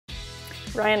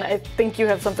Ryan, I think you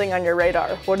have something on your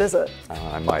radar. What is it?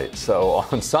 I might. So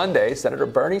on Sunday, Senator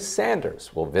Bernie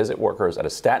Sanders will visit workers at a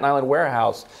Staten Island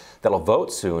warehouse that'll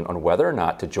vote soon on whether or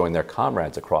not to join their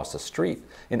comrades across the street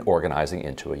in organizing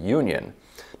into a union.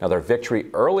 Now, their victory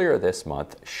earlier this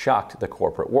month shocked the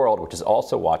corporate world, which is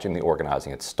also watching the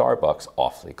organizing at Starbucks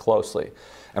awfully closely.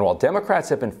 And while Democrats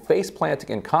have been face-planting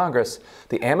in Congress,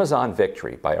 the Amazon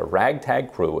victory by a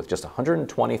ragtag crew with just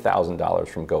 $120,000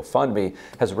 from GoFundMe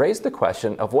has raised the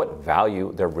question of what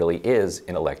value there really is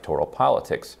in electoral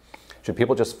politics. Should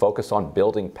people just focus on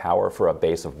building power for a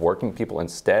base of working people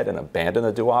instead and abandon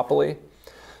the duopoly?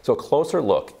 So a closer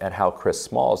look at how Chris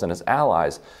Smalls and his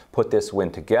allies put this win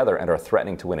together and are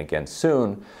threatening to win again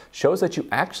soon shows that you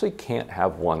actually can't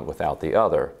have one without the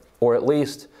other, or at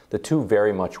least the two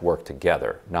very much work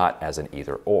together, not as an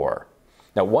either-or.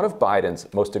 Now, one of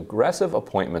Biden's most aggressive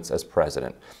appointments as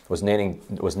president was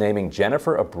naming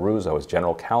Jennifer Abruzzo as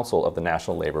general counsel of the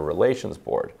National Labor Relations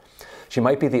Board. She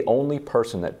might be the only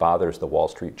person that bothers the Wall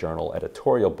Street Journal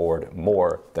editorial board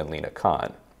more than Lina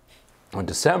Khan. In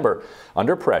December,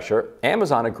 under pressure,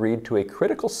 Amazon agreed to a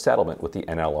critical settlement with the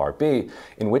NLRB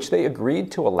in which they agreed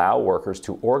to allow workers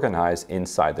to organize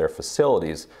inside their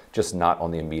facilities, just not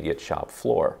on the immediate shop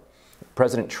floor.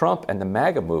 President Trump and the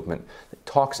MAGA movement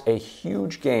talks a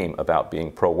huge game about being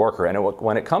pro-worker, and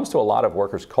when it comes to a lot of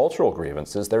workers' cultural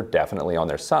grievances, they're definitely on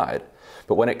their side.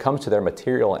 But when it comes to their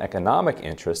material and economic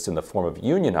interests in the form of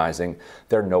unionizing,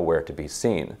 they're nowhere to be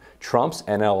seen. Trump's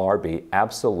NLRB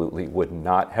absolutely would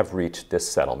not have reached this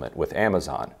settlement with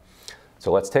Amazon.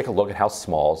 So let's take a look at how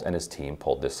Smalls and his team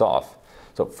pulled this off.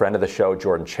 So friend of the show,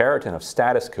 Jordan Chariton of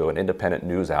Status Coup, an independent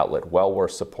news outlet well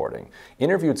worth supporting,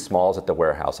 interviewed Smalls at the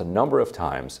warehouse a number of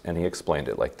times, and he explained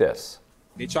it like this.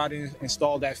 They try to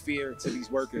install that fear to these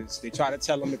workers. They try to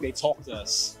tell them if they talk to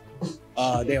us,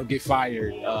 they'll get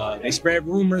fired. They spread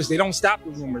rumors. They don't stop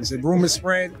the rumors. If rumors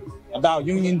spread about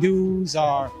union dues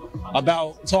or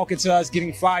about talking to us,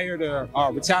 getting fired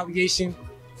or retaliation,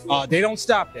 they don't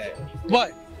stop that.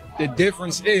 But the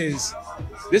difference is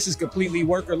this is completely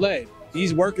worker-led.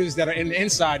 These workers that are in the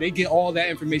inside, they get all that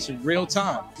information real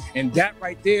time. And that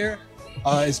right there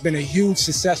has been a huge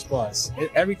success for us.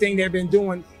 Everything they've been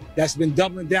doing that's been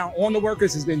doubling down on the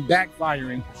workers has been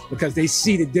backfiring because they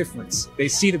see the difference. They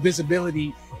see the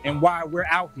visibility and why we're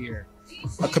out here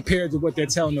compared to what they're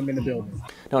telling them in the building.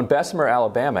 Now in Bessemer,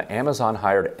 Alabama, Amazon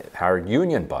hired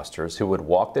union busters who would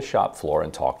walk the shop floor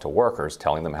and talk to workers,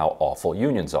 telling them how awful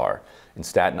unions are. In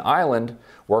Staten Island,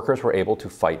 workers were able to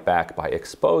fight back by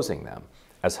exposing them.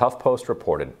 As HuffPost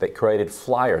reported, they created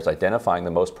flyers identifying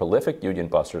the most prolific union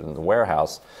busters in the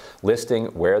warehouse, listing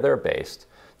where they're based,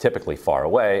 typically far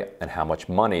away, and how much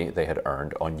money they had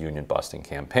earned on union busting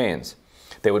campaigns.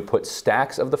 They would put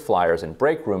stacks of the flyers in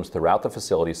break rooms throughout the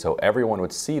facility so everyone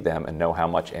would see them and know how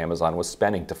much Amazon was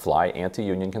spending to fly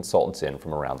anti-union consultants in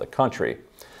from around the country.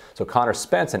 So Connor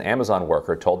Spence, an Amazon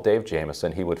worker, told Dave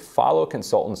Jamieson he would follow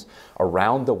consultants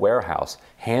around the warehouse,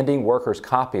 handing workers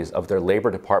copies of their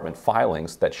Labor Department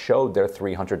filings that showed their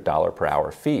 $300 per hour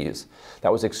fees.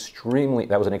 That was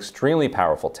an extremely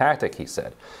powerful tactic, he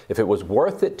said. If it was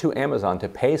worth it to Amazon to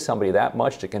pay somebody that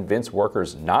much to convince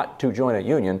workers not to join a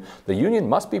union, the union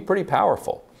must be pretty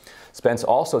powerful. Spence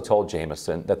also told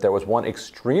Jamieson that there was one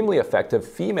extremely effective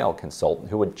female consultant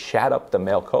who would chat up the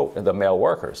male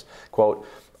workers. Quote,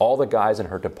 all the guys in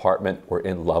her department were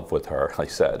in love with her, he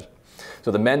said. So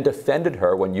the men defended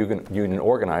her when union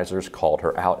organizers called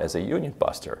her out as a union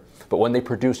buster. But when they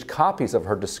produced copies of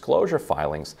her disclosure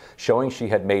filings showing she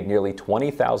had made nearly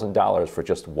 $20,000 for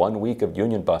just 1 week of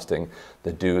union busting,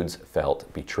 the dudes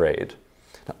felt betrayed.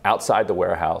 Now, outside the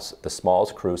warehouse, the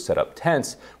Smalls crew set up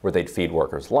tents where they'd feed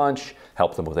workers lunch,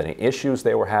 help them with any issues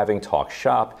they were having, talk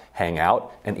shop, hang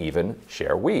out, and even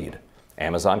share weed.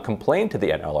 Amazon complained to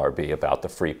the NLRB about the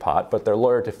free pot, but their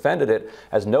lawyer defended it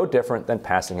as no different than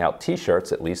passing out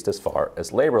T-shirts, at least as far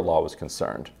as labor law was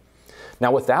concerned.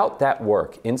 Now, without that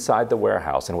work inside the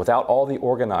warehouse and without all the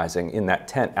organizing in that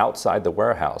tent outside the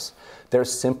warehouse,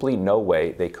 there's simply no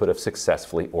way they could have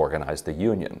successfully organized the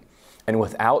union. And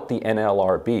without the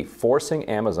NLRB forcing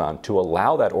Amazon to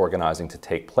allow that organizing to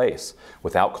take place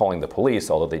without calling the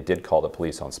police, although they did call the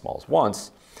police on Smalls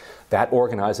once, that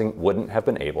organizing wouldn't have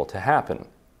been able to happen.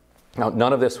 Now,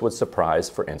 none of this would surprise,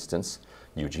 for instance,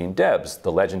 Eugene Debs,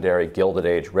 the legendary Gilded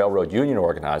Age railroad union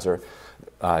organizer,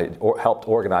 helped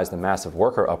organize the massive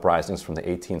worker uprisings from the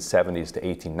 1870s to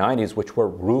 1890s, which were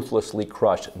ruthlessly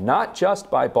crushed not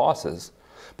just by bosses,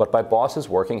 but by bosses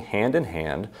working hand in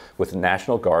hand with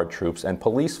National Guard troops and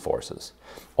police forces.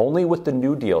 Only with the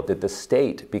New Deal did the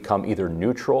state become either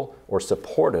neutral or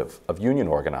supportive of union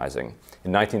organizing.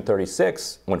 In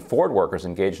 1936, when Ford workers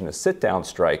engaged in a sit-down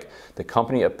strike, the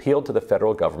company appealed to the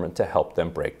federal government to help them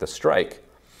break the strike.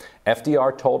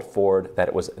 FDR told Ford that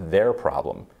it was their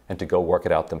problem and to go work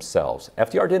it out themselves.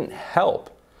 FDR didn't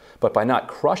help, but by not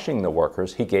crushing the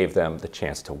workers, he gave them the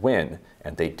chance to win,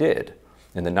 and they did.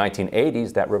 In the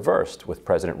 1980s, that reversed, with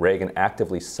President Reagan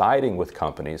actively siding with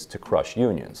companies to crush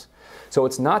unions. So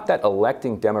it's not that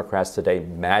electing Democrats today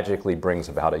magically brings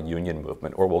about a union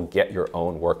movement or will get your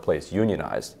own workplace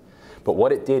unionized. But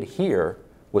what it did here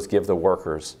was give the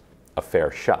workers a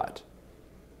fair shot.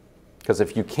 Because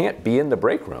if you can't be in the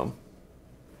break room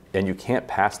and you can't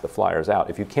pass the flyers out,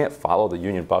 if you can't follow the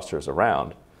union busters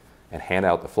around and hand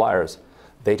out the flyers,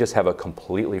 they just have a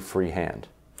completely free hand.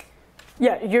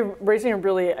 Yeah, you're raising a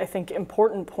really, I think,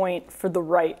 important point for the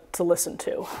right to listen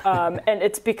to. And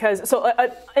it's because, so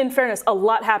in fairness, a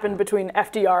lot happened between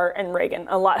FDR and Reagan.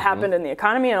 A lot happened in the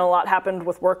economy, and a lot happened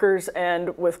with workers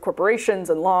and with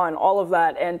corporations and law and all of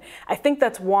that. And I think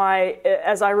that's why,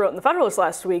 as I wrote in the Federalist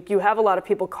last week, you have a lot of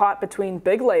people caught between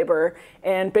big labor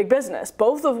and big business,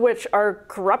 both of which are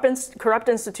corrupt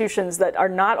institutions that are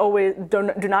not always, do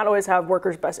not always have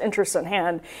workers' best interests in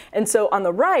hand. And so on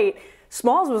the right,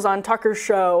 Smalls was on Tucker's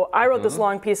show. I wrote this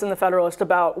long piece in the Federalist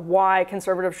about why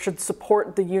conservatives should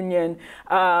support the union.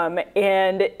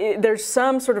 There's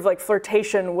some sort of like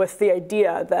flirtation with the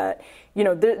idea that, you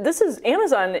know,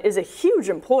 Amazon is a huge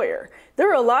employer. There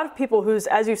are a lot of people whose,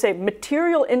 as you say,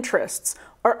 material interests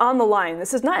are on the line.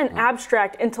 This is not an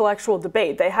abstract intellectual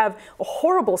debate. They have a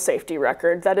horrible safety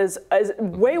record that is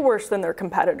way worse than their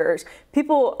competitors.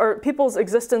 People's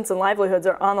existence and livelihoods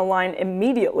are on the line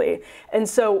immediately. And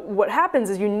so what happens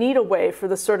is you need a way for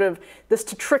this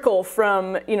to trickle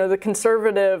from, you know, the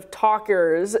conservative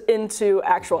talkers into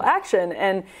actual action.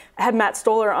 And I had Matt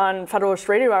Stoller on Federalist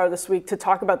Radio Hour this week to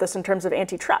talk about this in terms of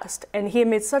antitrust. And he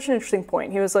made such an interesting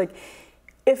point. He was like,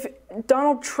 if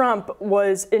Donald Trump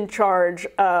was in charge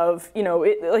of, you know,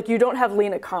 like you don't have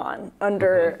Lena Khan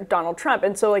under Donald Trump.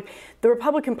 And so like the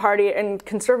Republican Party and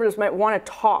conservatives might want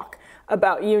to talk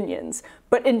about unions.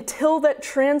 But until that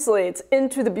translates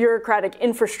into the bureaucratic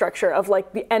infrastructure of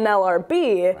like the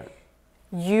NLRB,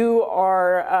 you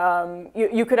are,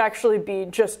 you could actually be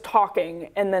just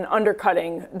talking and then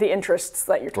undercutting the interests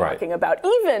that you're talking about,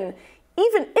 even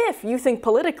if you think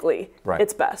politically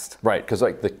it's best. Right, because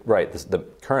like the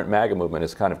current MAGA movement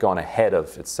has kind of gone ahead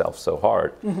of itself so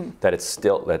hard that it's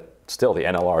still the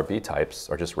NLRB types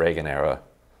are just Reagan era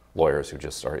lawyers who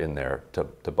just are in there to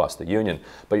bust the union.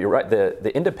 But you're right,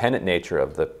 the independent nature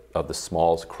of the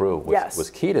Smalls crew was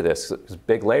key to this. It was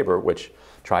big labor, which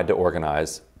tried to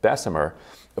organize Bessemer.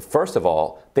 First of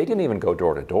all, they didn't even go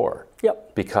door to door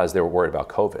because they were worried about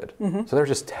COVID. So they're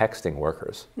just texting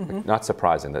workers. Like, not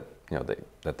surprising that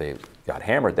that they got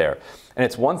hammered there. And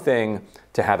it's one thing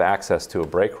to have access to a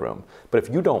break room, but if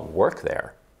you don't work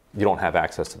there, you don't have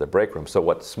access to the break room. So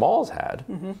what Smalls had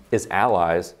is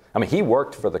allies. I mean, he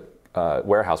worked for the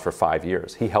warehouse for 5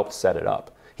 years. He helped set it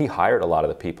up. He hired a lot of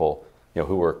the people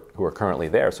who are currently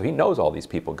there. So he knows all these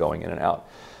people going in and out.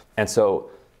 And so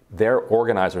their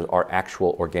organizers are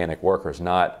actual organic workers,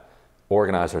 not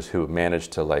organizers who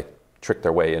managed to like trick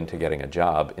their way into getting a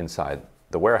job inside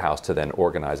the warehouse to then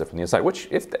organize it from the inside, which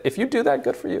if you do that,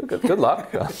 good for you, good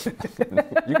luck.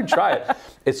 You can try it.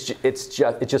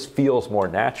 It just feels more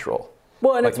natural.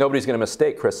 Well, and like nobody's going to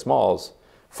mistake Chris Smalls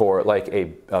for like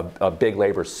a big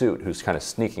labor suit who's kind of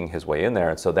sneaking his way in there.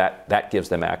 And so that gives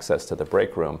them access to the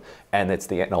break room. And it's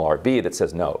the NLRB that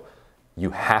says, no, you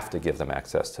have to give them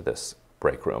access to this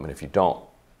break room. And if you don't,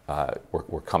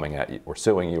 we're coming at you, we're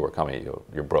suing you, we're coming at you,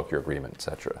 you broke your agreement,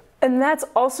 etc. And that's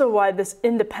also why this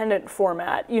independent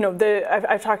format,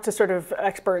 I've talked to sort of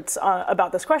experts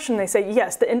about this question. They say,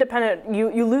 yes, the independent,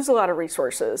 you lose a lot of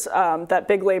resources that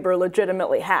big labor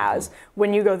legitimately has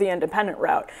when you go the independent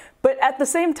route. But at the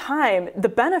same time, the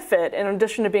benefit, in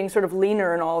addition to being sort of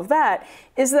leaner and all of that,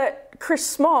 is that Chris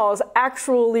Smalls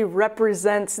actually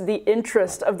represents the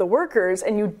interest of the workers,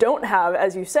 and you don't have,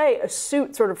 as you say, a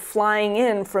suit sort of flying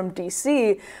in from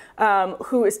DC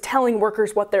who is telling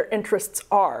workers what their interests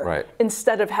are,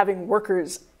 instead of having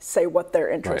workers say what their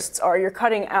interests are. You're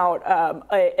cutting out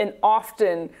an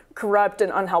often corrupt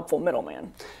and unhelpful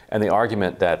middleman. And the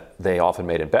argument that they often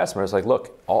made in Bessemer is like,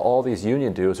 look, all these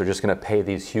union dues are just going to pay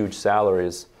these huge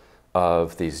salaries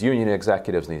of these union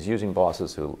executives and these union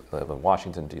bosses who live in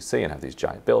Washington, D.C. and have these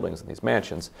giant buildings and these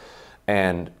mansions.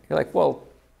 And you're like, well,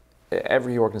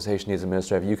 every organization needs an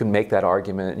administrator. You can make that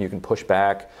argument and you can push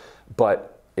back.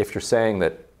 But if you're saying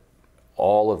that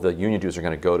all of the union dues are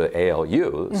going to go to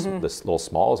ALU, this little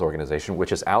Smalls organization,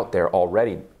 which is out there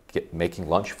already making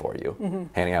lunch for you,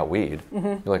 handing out weed,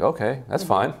 you're like, okay, that's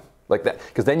fine. like that,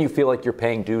 because then you feel like you're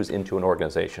paying dues into an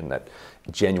organization that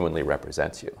genuinely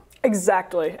represents you.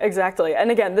 Exactly, exactly.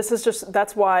 And again,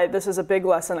 that's why this is a big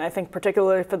lesson, I think,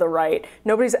 particularly for the right.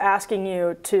 Nobody's asking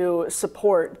you to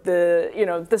support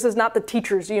this is not the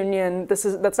teachers union.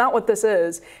 That's not what this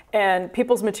is. And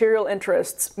people's material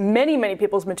interests, many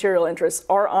people's material interests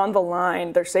are on the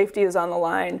line. Their safety is on the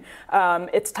line.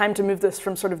 It's time to move this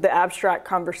from sort of the abstract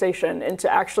conversation into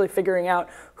actually figuring out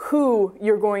what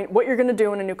you're going to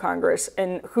do in a new Congress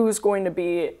and who's going to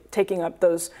be taking up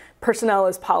those personnel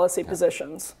as policy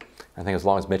positions. I think as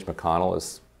long as Mitch McConnell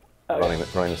is running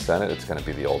the Senate, it's going to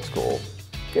be the old school.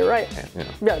 You're right. And,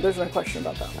 Yeah, there's no question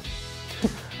about that.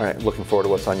 All right, looking forward to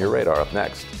what's on your radar up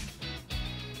next.